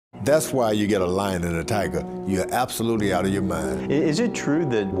That's why you get a lion and a tiger. You're absolutely out of your mind. Is it true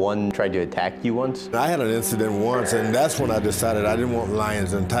that one tried to attack you once? I had an incident once, and that's when I decided I didn't want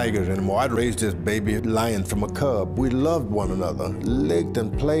lions and tigers anymore. I raised this baby lion from a cub. We loved one another, licked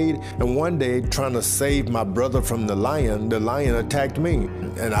and played, and one day, trying to save my brother from the lion attacked me.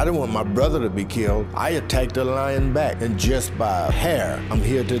 And I didn't want my brother to be killed. I attacked the lion back, and just by a hair, I'm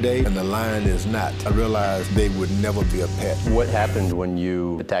here today, and the lion is not. I realized they would never be a pet. What happened when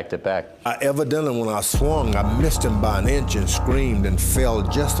you attacked it back? Evidently, when I swung, I missed him by an inch and screamed and fell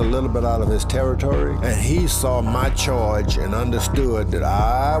just a little bit out of his territory. And he saw my charge and understood that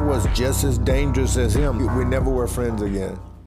I was just as dangerous as him. We never were friends again.